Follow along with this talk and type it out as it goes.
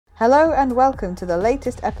Hello and welcome to the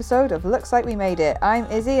latest episode of Looks Like We Made It. I'm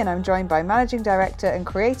Izzy and I'm joined by Managing Director and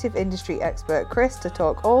Creative Industry Expert Chris to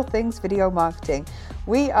talk all things video marketing.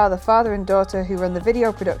 We are the father and daughter who run the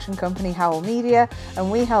video production company Howl Media,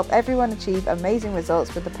 and we help everyone achieve amazing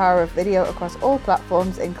results with the power of video across all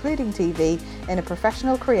platforms, including TV, in a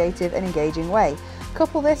professional, creative and engaging way.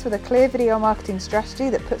 Couple this with a clear video marketing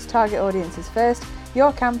strategy that puts target audiences first.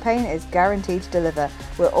 Your campaign is guaranteed to deliver.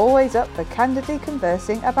 We're always up for candidly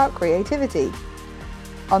conversing about creativity.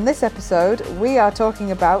 On this episode, we are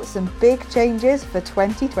talking about some big changes for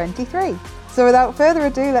 2023. So without further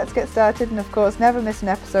ado, let's get started, and of course, never miss an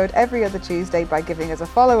episode every other Tuesday by giving us a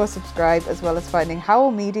follow or subscribe, as well as finding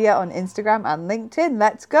Howl Media on Instagram and LinkedIn.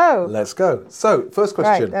 Let's go. Let's go. So, first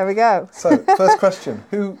question. Right, there we go. So, first question.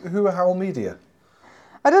 Who are Howl Media?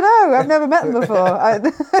 I don't know. I've never met them before.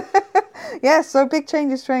 Yes, so big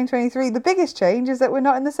changes 2023. The biggest change is that we're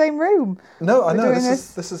not in the same room. No, I know.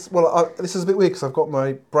 This is a bit weird because I've got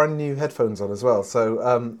my brand new headphones on as well.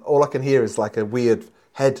 So all I can hear is like a weird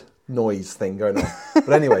head noise thing going on.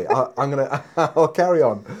 But anyway, I'll carry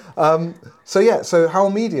on. So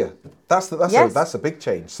Howl Media. That's a big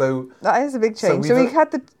change. So that is a big change. So we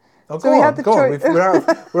had the. Oh, so go on.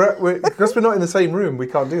 Because we're not in the same room, we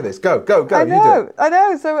can't do this. Go. I know. You do it.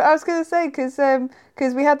 So I was going to say,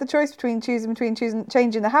 because we had the choice between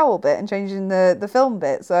changing the Howl bit and changing the film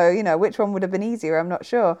bit. So, which one would have been easier? I'm not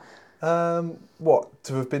sure. What,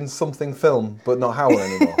 to have been something film but not Howl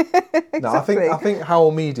anymore? Exactly. No, I think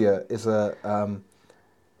Howl Media is a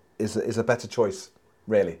better choice,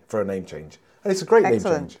 really, for a name change, and it's a great name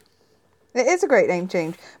change. It is a great name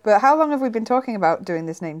change, but how long have we been talking about doing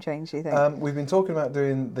this name change, do you think? We've been talking about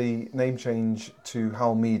doing the name change to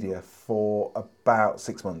Howl Media for about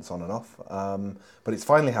 6 months on and off, but it's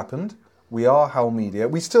finally happened. We are Howl Media.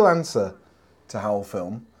 We still answer to Howl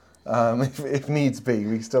Film, if needs be.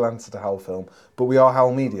 We still answer to Howl Film, but we are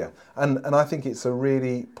Howl Media. And I think it's a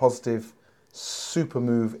really positive, super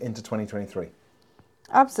move into 2023.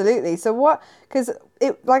 Absolutely. So because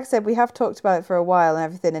like I said, we have talked about it for a while and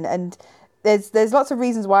everything, and there's lots of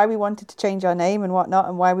reasons why we wanted to change our name and whatnot,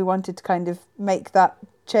 and why we wanted to kind of make that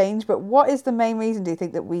change. But what is the main reason, do you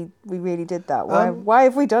think, that we really did that? Why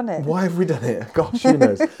have we done it? Why have we done it? Gosh, who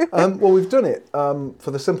knows? Well, we've done it for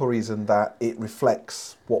the simple reason that it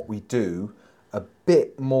reflects what we do a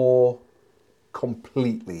bit more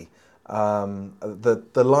completely. The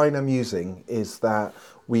line I'm using is that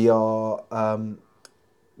we're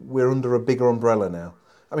under a bigger umbrella now.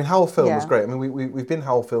 I mean, Howl Film was great. I mean, we've been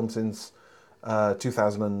Howl Film since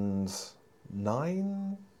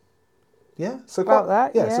 2009. Yeah, so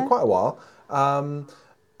quite so quite a while,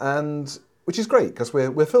 and which is great because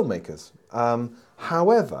we're filmmakers.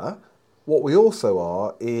 However, what we also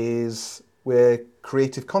are is we're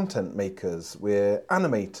creative content makers. We're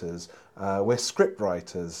animators. We're script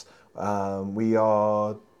writers. We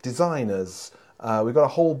are designers. We've got a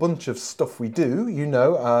whole bunch of stuff we do. We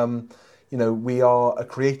are a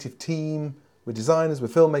creative team. We're designers, we're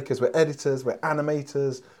filmmakers, we're editors, we're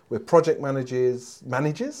animators, we're project managers,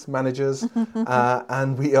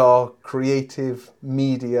 and we are creative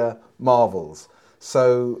media marvels.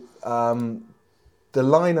 So the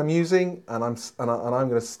line I'm using, and I'm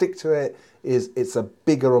going to stick to it, is it's a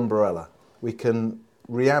bigger umbrella. We can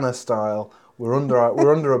Rihanna style. We're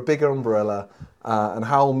under a bigger umbrella, and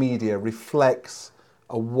Howl Media reflects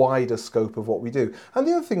a wider scope of what we do. And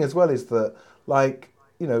the other thing as well is that,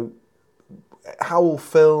 Howl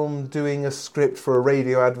Film doing a script for a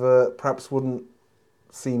radio advert perhaps wouldn't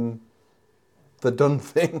seem the done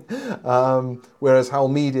thing, whereas Howl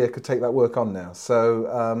Media could take that work on now.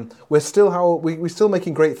 So we're still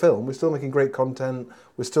making great film, we're still making great content,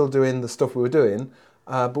 we're still doing the stuff we were doing,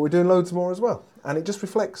 but we're doing loads more as well. And it just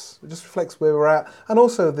reflects where we're at. And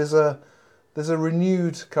also there's a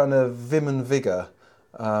renewed kind of vim and vigour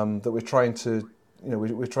that we're trying to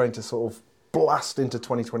sort of blast into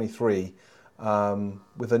 2023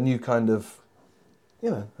 with a new kind of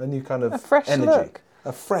a fresh energy, look.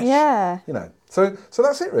 So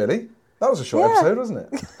that's it really. That was a short episode, wasn't it?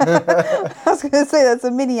 I was going to say that's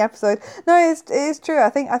a mini episode. No, it is true.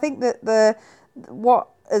 I think that what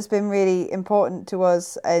has been really important to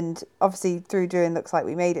us, and obviously through doing Looks Like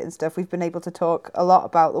We Made It and stuff, we've been able to talk a lot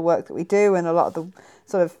about the work that we do and a lot of the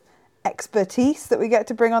sort of expertise that we get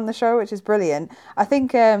to bring on the show, which is brilliant. I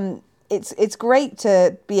think it's great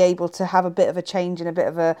to be able to have a bit of a change and a bit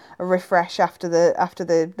of a refresh after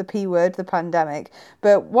the P word, the pandemic.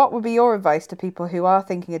 But what would be your advice to people who are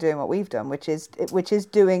thinking of doing what we've done, which is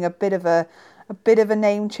doing a bit of a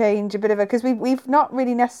name change, because we've not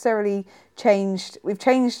really necessarily changed. We've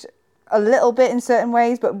changed a little bit in certain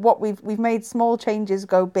ways, but what we've made small changes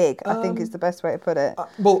go big, I think is the best way to put it.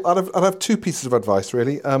 Well, I'd have two pieces of advice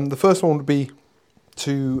really. The first one would be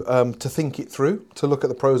to think it through, to look at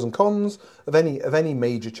the pros and cons of any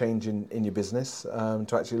major change in your business, to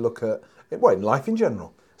actually look at in life in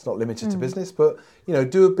general. It's not limited to business, but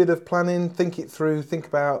do a bit of planning, think it through, think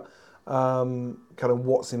about kind of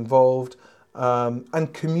what's involved,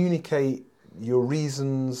 and communicate your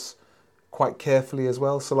reasons quite carefully as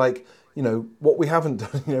well. So what we haven't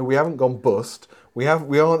done, we haven't gone bust. We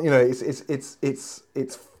aren't,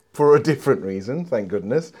 it's for a different reason, thank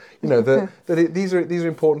goodness. These are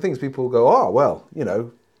important things. People go, oh well,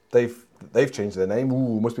 they've changed their name.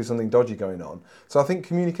 Ooh, must be something dodgy going on. So I think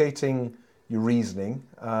communicating your reasoning,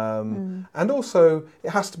 and also it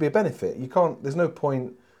has to be a benefit. You can't. There's no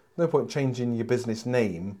point changing your business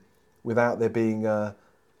name without there being a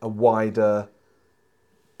wider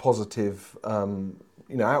positive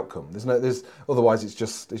outcome. There's otherwise it's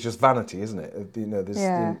just vanity, isn't it?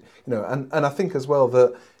 And I think as well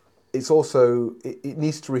that it's also it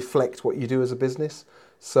needs to reflect what you do as a business.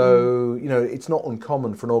 So it's not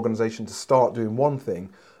uncommon for an organisation to start doing one thing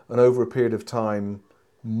and over a period of time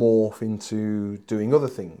morph into doing other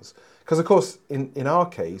things. Because of course in our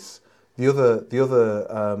case the other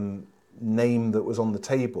name that was on the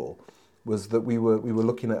table was that we were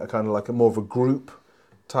looking at a kind of like a more of a group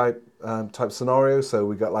type scenario. So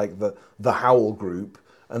we got like the Howl Group,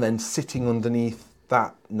 and then sitting underneath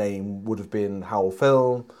that name would have been Howl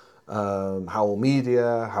Film, Howl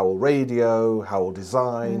Media, Howl Radio, Howl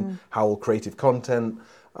Design, Howl Creative Content.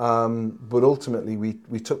 But ultimately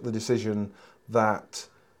we took the decision that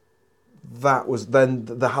was then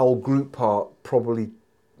the Howl Group part probably,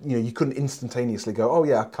 you couldn't instantaneously go, oh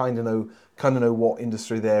yeah, I kind of know what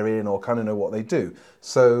industry they're in or kind of know what they do.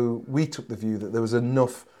 So we took the view that there was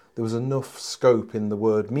enough scope in the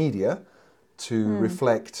word media to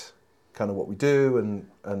reflect kind of what we do, and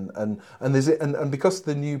because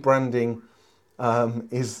the new branding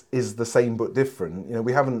is the same but different.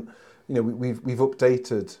 We've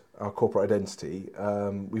updated our corporate identity.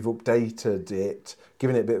 We've updated it,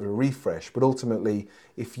 given it a bit of a refresh. But ultimately,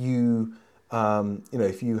 if you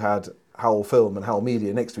had Howl Film and Howl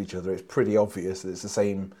Media next to each other, it's pretty obvious that it's the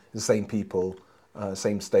same people,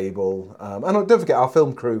 same stable. And don't forget, our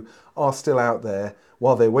film crew are still out there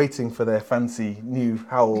while they're waiting for their fancy new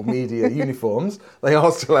Howl Media uniforms. They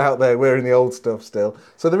are still out there wearing the old stuff still.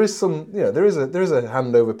 So there is there is a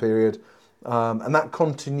handover period, and that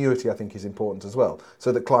continuity I think is important as well,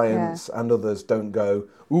 so that clients and others don't go,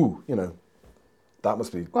 ooh, that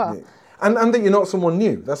must be. Well, and that you're not someone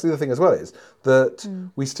new. That's the other thing as well, is that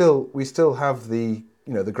we still have the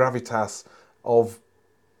the gravitas of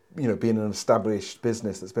being an established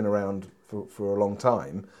business that's been around for a long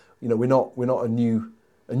time. We're not a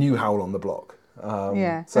new Howl on the block.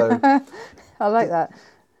 So I like that.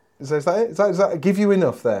 So is that give you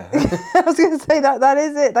enough there? I was going to say that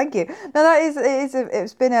is it. Thank you. No, that is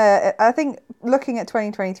it's been I think looking at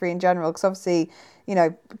 2023 in general, because obviously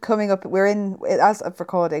coming up, we're in, as of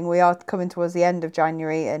recording, we are coming towards the end of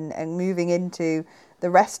January and moving into the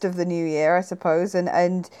rest of the new year, I suppose.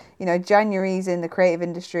 And Januaries in the creative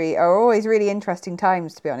industry are always really interesting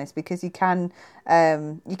times, to be honest, because you can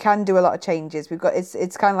do a lot of changes.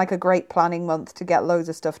 It's kind of like a great planning month to get loads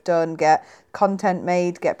of stuff done, get content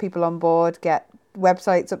made, get people on board, get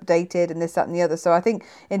websites updated and this, that and the other. So I think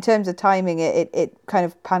in terms of timing it kind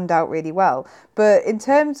of panned out really well. But in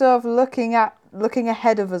terms of looking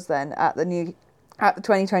ahead of us then at the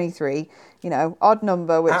 2023, odd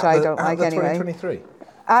number, which I don't like anyway. 2023.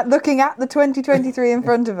 Looking at the 2023 in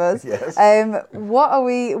front of us, yes.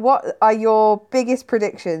 What are your biggest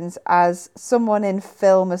predictions as someone in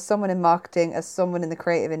film, as someone in marketing, as someone in the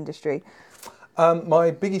creative industry?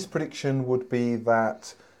 My biggest prediction would be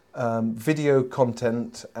that video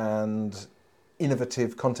content and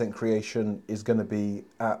innovative content creation is going to be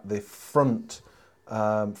at the front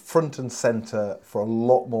and centre for a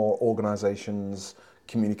lot more organisations'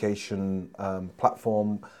 communication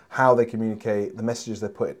platform, how they communicate, the messages they're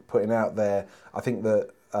putting out there. I think that,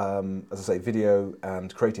 as I say, video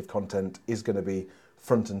and creative content is going to be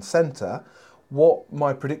front and centre. What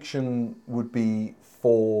my prediction would be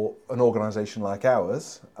for an organisation like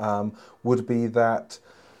ours would be that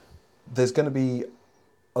there's going to be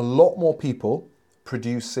a lot more people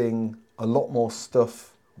producing a lot more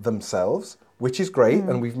stuff themselves, which is great,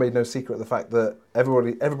 and we've made no secret of the fact that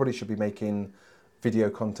everybody should be making video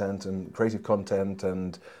content and creative content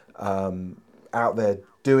and out there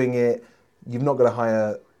doing it. You've not got to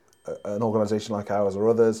hire an organisation like ours or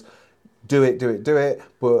others. Do it.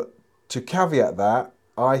 But to caveat that,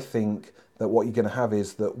 I think that what you're going to have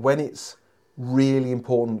is that when it's really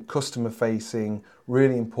important customer facing,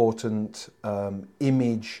 really important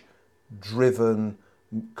image driven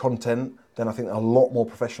content, then I think a lot more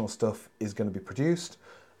professional stuff is going to be produced.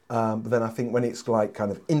 But then I think when it's like kind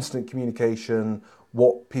of instant communication,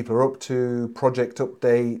 what people are up to, project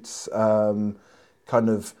updates, kind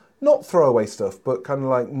of not throwaway stuff, but kind of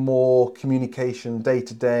like more communication day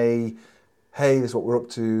to day. Hey, this is what we're up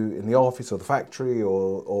to in the office or the factory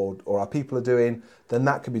or our people are doing, then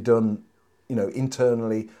that can be done,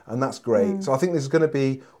 internally, and that's great. So I think there's going to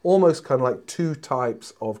be almost kind of like two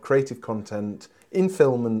types of creative content in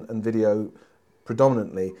film and video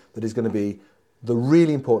predominantly, that is going to be the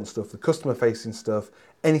really important stuff, the customer facing stuff,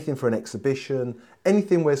 anything for an exhibition,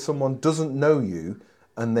 anything where someone doesn't know you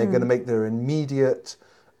and they're going to make their immediate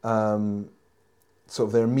sort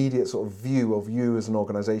of view of you as an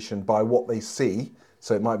organisation by what they see.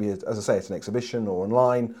 So it might be, as I say, it's an exhibition or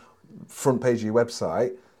online, front page of your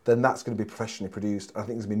website, then that's going to be professionally produced. I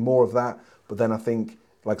think there's going to be more of that. But then I think,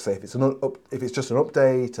 like I say, if it's just an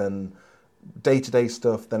update and day-to-day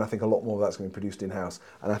stuff, then I think a lot more of that's going to be produced in-house.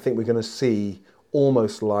 And I think we're going to see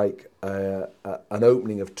almost like an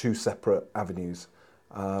opening of two separate avenues.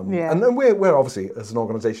 And then we're obviously, as an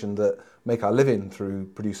organisation that make our living through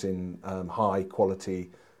producing high quality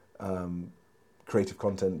creative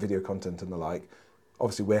content, video content and the like,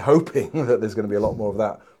 obviously we're hoping that there's going to be a lot more of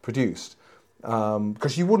that produced.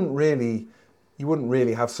 Because you wouldn't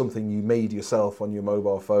really have something you made yourself on your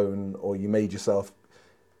mobile phone, or you made yourself,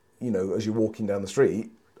 as you're walking down the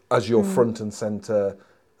street, as your front and centre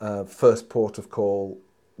first port of call,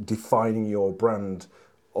 defining your brand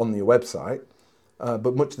on your website.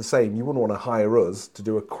 But much the same, you wouldn't want to hire us to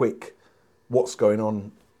do a quick what's going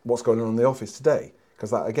on in the office today,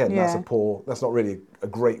 because that, again, that's not really a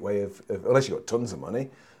great way of unless you've got tons of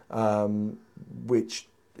money, which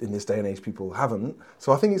in this day and age people haven't.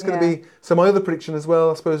 So I think it's going to be, so my other prediction as well,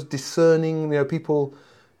 I suppose, discerning, people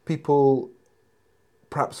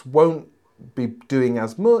perhaps won't be doing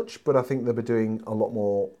as much, but I think they'll be doing a lot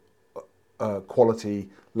more quality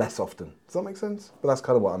less often. Does that make sense? But that's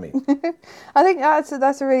kind of what I mean. I think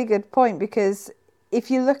that's a really good point, because if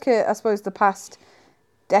you look at, I suppose,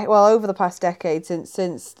 over the past decade,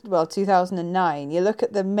 since 2009, you look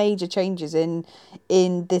at the major changes in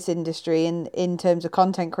this industry in terms of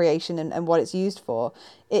content creation and what it's used for.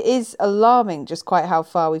 It is alarming just quite how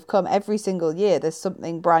far we've come. Every single year there's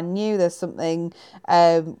something brand new, there's something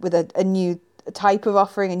with a new type of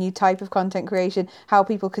offering, a new type of content creation. How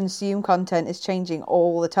people consume content is changing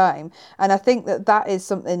all the time, and I think that is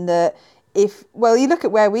something that you look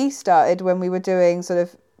at where we started when we were doing sort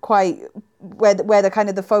of quite where the kind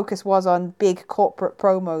of the focus was on big corporate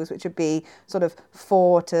promos, which would be sort of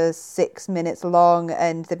 4 to 6 minutes long,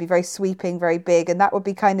 and they'd be very sweeping, very big, and that would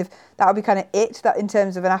be kind of it, that in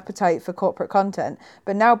terms of an appetite for corporate content.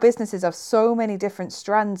 But now businesses have so many different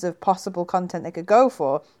strands of possible content they could go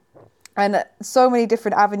for, and so many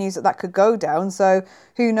different avenues that could go down. So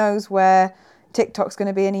who knows where TikTok's going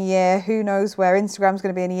to be in a year, who knows where Instagram's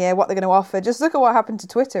going to be in a year, what they're going to offer. Just look at what happened to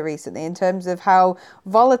Twitter recently in terms of how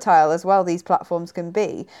volatile as well these platforms can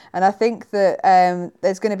be. And I think that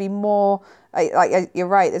there's going to be more, like you're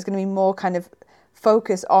right, there's going to be more kind of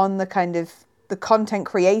focus on the kind of the content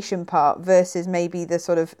creation part versus maybe the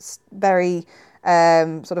sort of very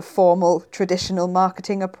sort of formal traditional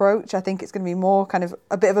marketing approach. I think it's going to be more kind of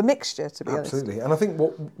a bit of a mixture, to be honest. Absolutely. And I think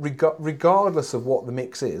regardless of what the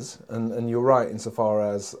mix is, and you're right insofar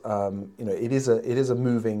as it is a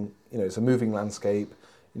moving, it's a moving landscape.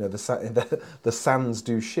 The sands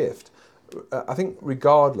do shift. I think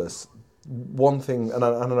regardless, one thing, and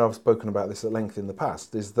I know I've spoken about this at length in the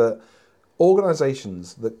past, is that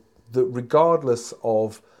organisations that regardless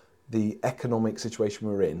of the economic situation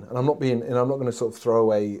we're in, and I'm not going to sort of throw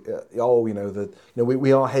away,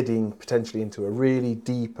 we are heading potentially into a really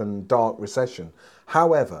deep and dark recession.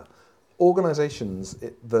 However, organisations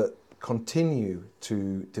that continue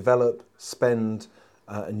to develop, spend,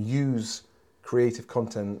 and use creative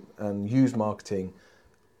content and use marketing,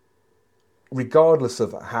 regardless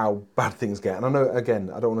of how bad things get, and I know, again,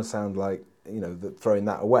 I don't want to sound like, throwing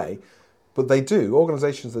that away, but they do,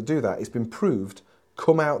 organisations that do that, it's been proved,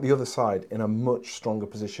 come out the other side in a much stronger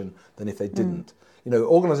position than if they didn't.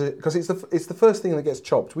 Because it's the first thing that gets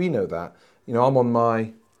chopped. We know that. I'm on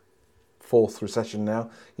my 4th recession now.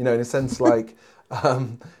 In a sense, like,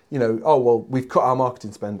 we've cut our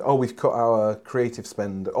marketing spend. Oh, we've cut our creative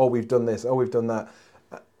spend. Oh, we've done this. Oh, we've done that.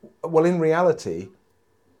 Well, in reality,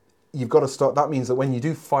 you've got to start. That means that when you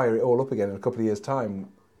do fire it all up again in a couple of years' time,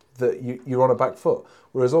 that you're on a back foot.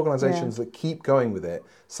 Whereas organisations that keep going with it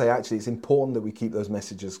say, actually, it's important that we keep those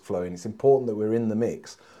messages flowing. It's important that we're in the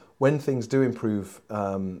mix. When things do improve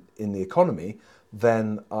in the economy,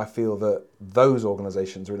 then I feel that those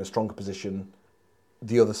organisations are in a stronger position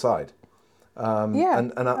the other side. And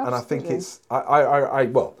I think it's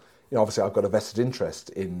well, obviously I've got a vested interest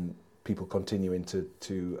in people continuing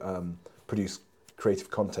to produce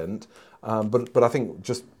creative content, but I think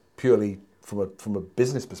just purely from a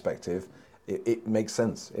business perspective, it makes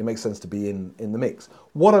sense. It makes sense to be in the mix.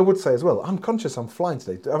 What I would say as well, I'm conscious I'm flying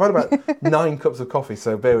today. I've had about 9 cups of coffee,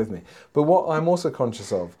 so bear with me. But what I'm also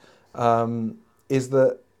conscious of is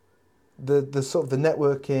that the sort of the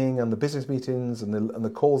networking and the business meetings and the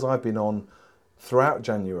calls I've been on throughout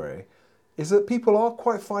January is that people are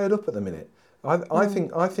quite fired up at the minute. I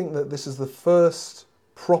think that this is the first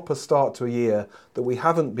proper start to a year that we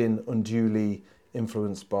haven't been unduly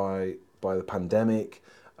influenced by the pandemic.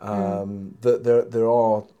 That there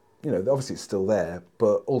are, obviously it's still there,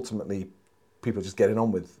 but ultimately people are just getting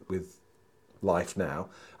on with life now.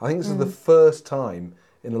 I think this is the first time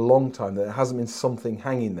in a long time that there hasn't been something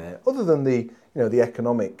hanging there, other than the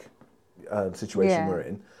economic situation we're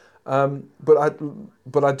in.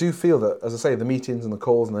 But I do feel that, as I say, the meetings and the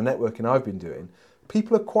calls and the networking I've been doing,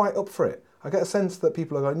 people are quite up for it. I get a sense that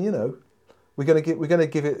people are going, we're going to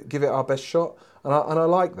give it our best shot, and I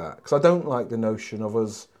like that, because I don't like the notion of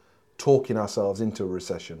us talking ourselves into a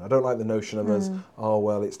recession. I don't like the notion of us, oh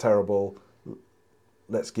well, it's terrible,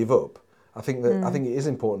 let's give up. I think it is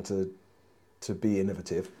important to be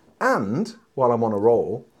innovative, and while I'm on a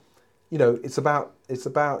roll, it's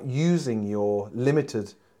about using your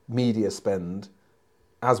limited media spend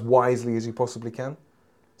as wisely as you possibly can.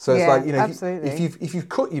 So it's like, if you've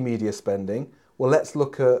cut your media spending, well, let's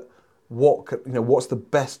look at what's the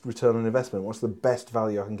best return on investment, what's the best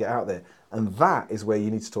value I can get out there, and that is where you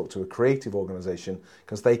need to talk to a creative organisation,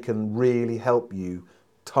 because they can really help you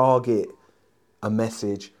target a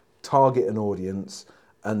message, target an audience,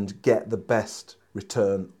 and get the best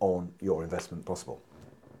return on your investment possible.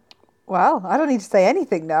 Well, I don't need to say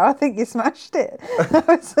anything now. I think you smashed it.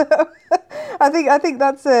 So, I think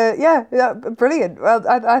that's brilliant. Well,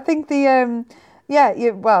 I think you're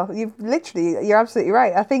absolutely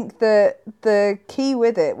right. I think the key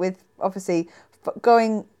with it, with obviously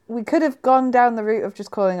we could have gone down the route of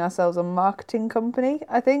just calling ourselves a marketing company,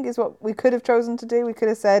 I think, is what we could have chosen to do. We could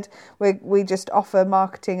have said we just offer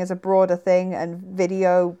marketing as a broader thing and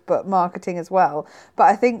video, but marketing as well. But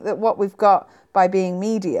I think that what we've got by being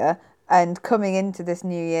media and coming into this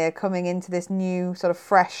new year, coming into this new sort of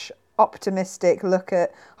fresh, optimistic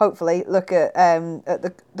hopefully look at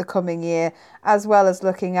the coming year, as well as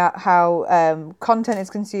looking at how content is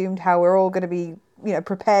consumed, how we're all going to be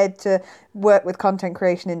prepared to work with content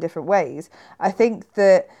creation in different ways. I think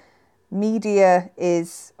that media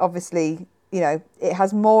is obviously, it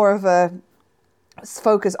has more of a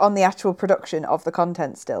focus on the actual production of the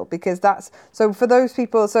content still, because so for those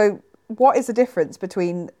people, so what is the difference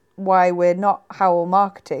between why we're not Howl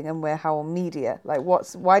Marketing and we're Howl Media? Like,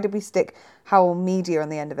 why did we stick Howl Media on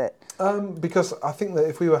the end of it? Because I think that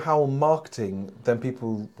if we were Howl Marketing, then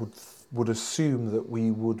people would assume that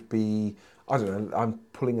we would be, I don't know, I'm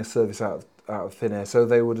pulling a service out of thin air, so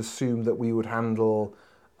they would assume that we would handle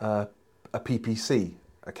a PPC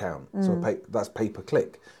account, so that's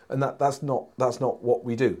pay-per-click, and that's not what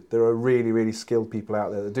we do. There are really, really skilled people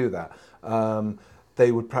out there that do that.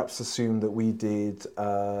 They would perhaps assume that we did,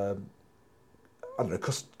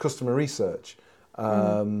 customer research,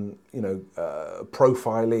 profiling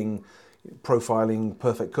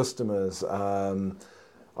perfect customers.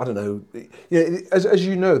 I don't know. As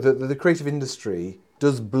you know, the creative industry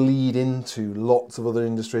does bleed into lots of other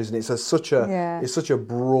industries, and it's such a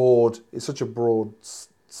broad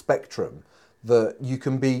spectrum that you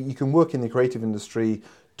can work in the creative industry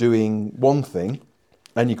doing one thing,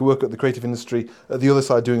 and you can work at the creative industry at the other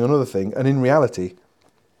side doing another thing, and in reality,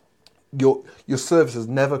 your services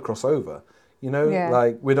never cross over.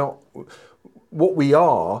 Like, we're not. What we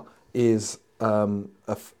are is a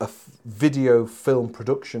video film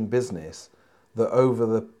production business that over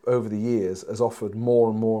the years has offered more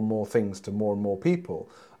and more and more things to more and more people.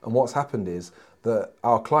 And what's happened is that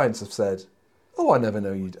our clients have said, "Oh, I never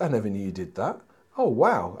knew you did that. Oh,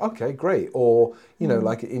 wow, okay, great." Or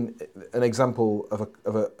like in an example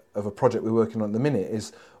of a project we're working on at the minute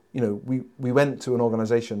is, we went to an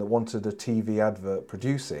organisation that wanted a TV advert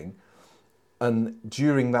producing, and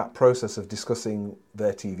during that process of discussing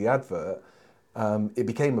their TV advert, it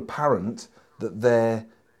became apparent that their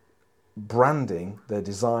branding, their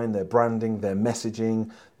design, their branding, their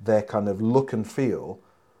messaging, their kind of look and feel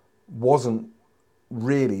wasn't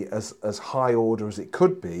really as high order as it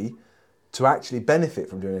could be to actually benefit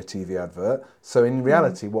from doing a TV advert. So in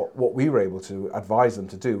reality, what we were able to advise them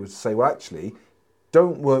to do was to say, well, actually,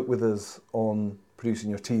 don't work with us on producing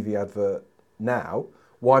your TV advert now.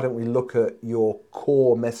 Why don't we look at your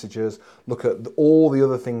core messages, look at all the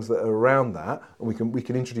other things that are around that, and we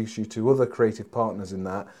can introduce you to other creative partners in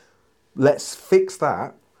that. Let's fix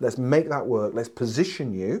that. Let's make that work. Let's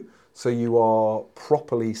position you so you are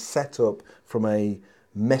properly set up from a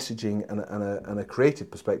messaging and a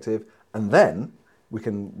creative perspective, and then we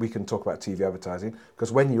can talk about TV advertising,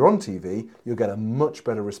 because when you're on TV, you'll get a much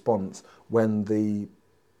better response when the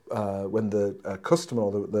customer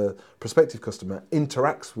or the prospective customer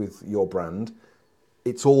interacts with your brand.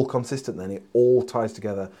 It's all consistent then, it all ties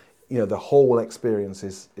together, the whole experience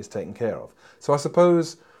is taken care of. So I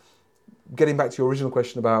suppose, getting back to your original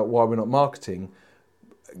question about why we're not marketing,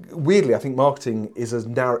 weirdly I think marketing is as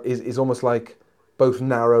narrow, is almost like both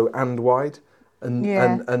narrow and wide,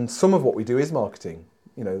 and some of what we do is marketing,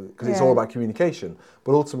 because it's all about communication,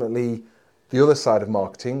 but ultimately the other side of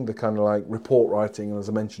marketing, the kind of like report writing, and as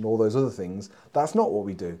I mentioned, all those other things, that's not what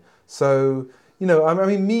we do. So, I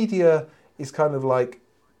mean, media is kind of like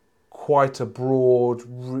quite a broad,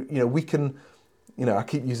 we can, I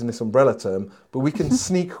keep using this umbrella term, but we can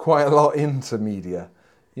sneak quite a lot into media,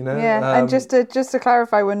 Yeah, and just to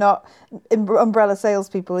clarify, we're not umbrella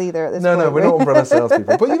salespeople either at this point. No, we're not umbrella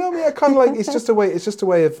salespeople. But I kind of like, it's just a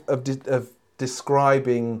way of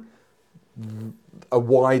describing a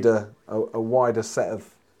wider set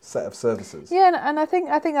of services. Yeah, and I think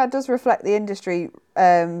that does reflect the industry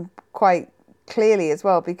quite clearly as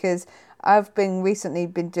well, because I've recently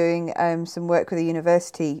been doing some work with a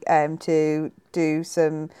university to do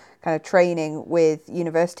some kind of training with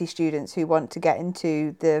university students who want to get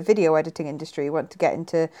into the video editing industry, want to get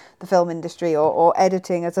into the film industry or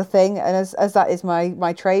editing as a thing. And as that is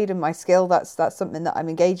my trade and my skill, that's something that I'm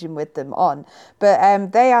engaging with them on.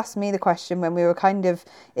 But they asked me the question when we were kind of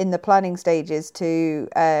in the planning stages to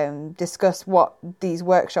discuss what these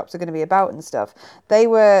workshops are going to be about and stuff. They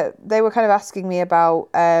were kind of asking me about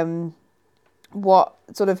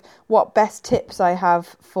what best tips I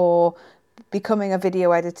have for becoming a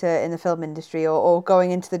video editor in the film industry or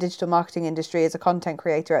going into the digital marketing industry as a content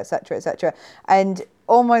creator, etc., etc. And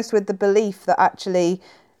almost with the belief that actually,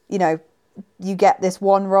 you get this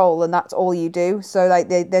one role and that's all you do. So like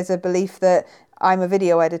there's a belief that I'm a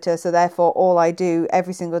video editor, so therefore all I do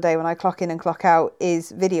every single day when I clock in and clock out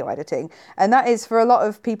is video editing. And that is, for a lot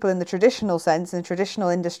of people in the traditional sense, in traditional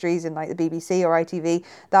industries in like the BBC or ITV,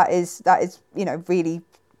 that is really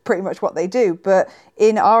pretty much what they do. But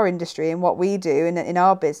in our industry and what we do in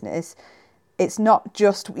our business, it's not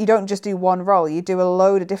just, you don't just do one role, you do a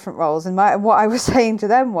load of different roles. And what I was saying to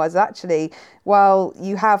them was, actually, while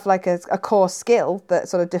you have like a core skill that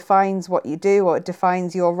sort of defines what you do or it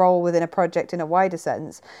defines your role within a project in a wider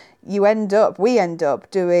sense, we end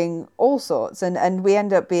up doing all sorts, and we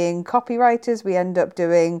end up being copywriters, we end up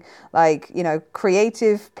doing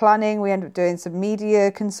creative planning, we end up doing some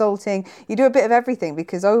media consulting. You do a bit of everything,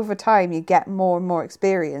 because over time you get more and more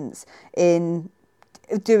experience in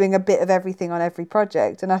doing a bit of everything on every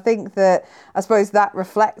project. And I think that, I suppose that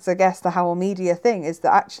reflects, I guess, the Howl Media thing, is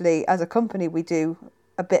that actually as a company we do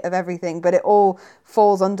a bit of everything, but it all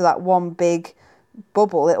falls under that one big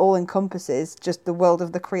bubble. It all encompasses just the world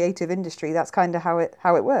of the creative industry. That's kind of how it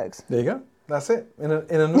works. There you go. That's it. In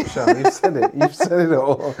a nutshell, you've said it. You've said it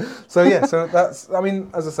all. So yeah. So that's. I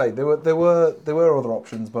mean, as I say, there were other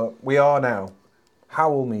options, but we are now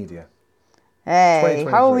Howl Media. Hey,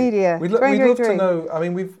 Howl Media. We'd love to know. I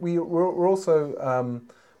mean, we're also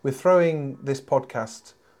we're throwing this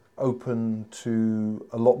podcast open to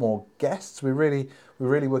a lot more guests. We're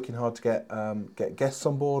really working hard to get guests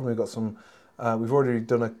on board. We've got some. We've already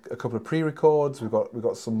done a couple of pre-records. We've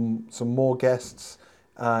got some more guests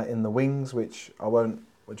in the wings, which won't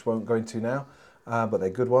go into now, but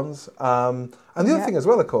they're good ones. And the other thing as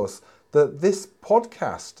well, of course, that this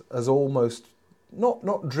podcast has almost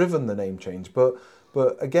not driven the name change, but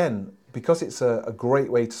again, because it's a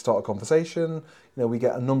great way to start a conversation. We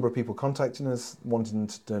get a number of people contacting us, wanting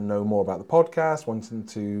to know more about the podcast, wanting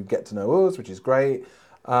to get to know us, which is great.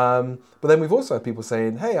 But then we've also had people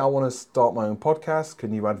saying, hey, I want to start my own podcast.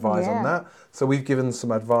 Can you advise on that? So we've given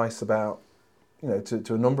some advice about,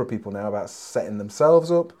 to a number of people now about setting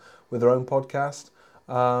themselves up with their own podcast.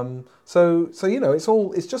 So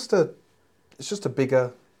it's just a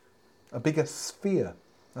bigger sphere.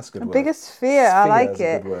 That's a good word. Biggest fear. I like is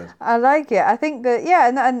a it. good word. I like it. I think that,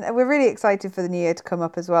 and we're really excited for the new year to come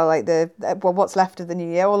up as well. Like what's left of the new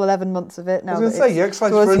year, all 11 months of it now. I was going to say, you're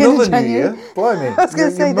excited for towards the end of another new year. January. Blimey. I was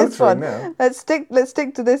going to say this one. Now. Let's stick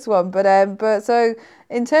to this one. But so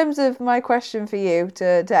in terms of my question for you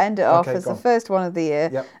to end it off as the first one of the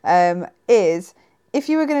year, is if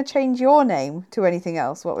you were going to change your name to anything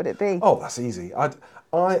else, what would it be? Oh, that's easy. I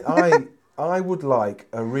would like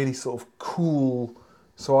a really sort of cool.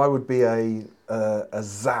 So I would be a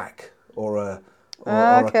Zach or a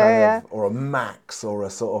Max or a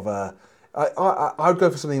sort of a. I'd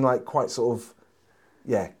go for something like quite sort of,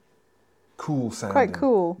 cool sounding. Quite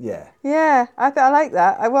cool. Yeah. Yeah, I like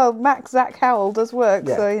that. Well, Max Zach Howell does work,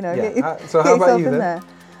 so So how about you then? There.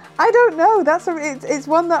 I don't know. It's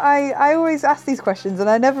one that I always ask these questions, and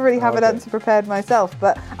I never really have an answer prepared myself.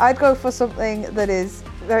 But I'd go for something that is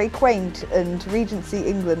very quaint and Regency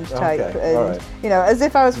England type, and as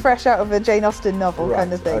if I was fresh out of a Jane Austen novel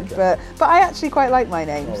kind of thing. Okay. But I actually quite like my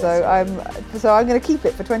name, so I'm going to keep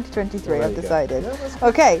it for 2023. I've decided.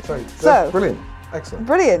 Okay, so brilliant.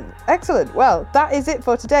 Excellent. Well, that is it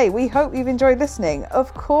for today. We hope you've enjoyed listening.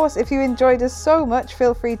 Of course, if you enjoyed us so much,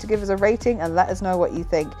 feel free to give us a rating and let us know what you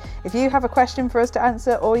think. If you have a question for us to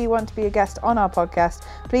answer or you want to be a guest on our podcast,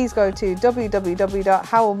 please go to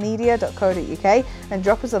www.howellmedia.co.uk and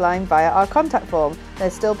drop us a line via our contact form.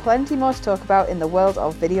 There's still plenty more to talk about in the world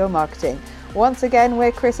of video marketing. Once again,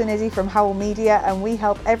 we're Chris and Izzy from Howell Media, and we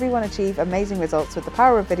help everyone achieve amazing results with the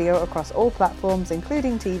power of video across all platforms,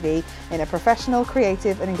 including TV, in a professional,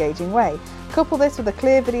 creative and engaging way. Couple this with a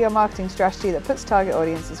clear video marketing strategy that puts target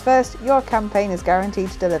audiences first, your campaign is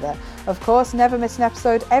guaranteed to deliver. Of course, never miss an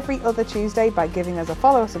episode every other Tuesday by giving us a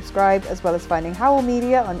follow or subscribe, as well as finding Howell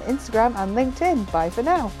Media on Instagram and LinkedIn. Bye for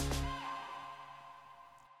now.